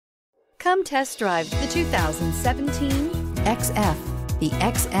Come test drive the 2017 XF. The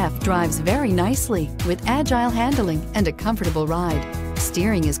XF drives very nicely with agile handling and a comfortable ride.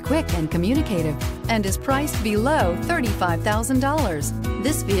 Steering is quick and communicative and is priced below $35,000.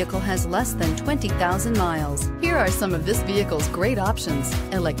 This vehicle has less than 20,000 miles. Here are some of this vehicle's great options: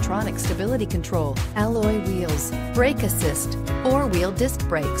 electronic stability control, alloy wheels, brake assist, four-wheel disc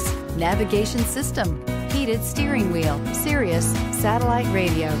brakes, navigation system, heated steering wheel, Sirius satellite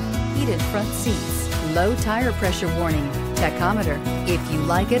radio, heated front seats, low tire pressure warning, tachometer. If you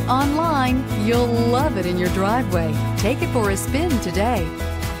like it online, you'll love it in your driveway. Take it for a spin today.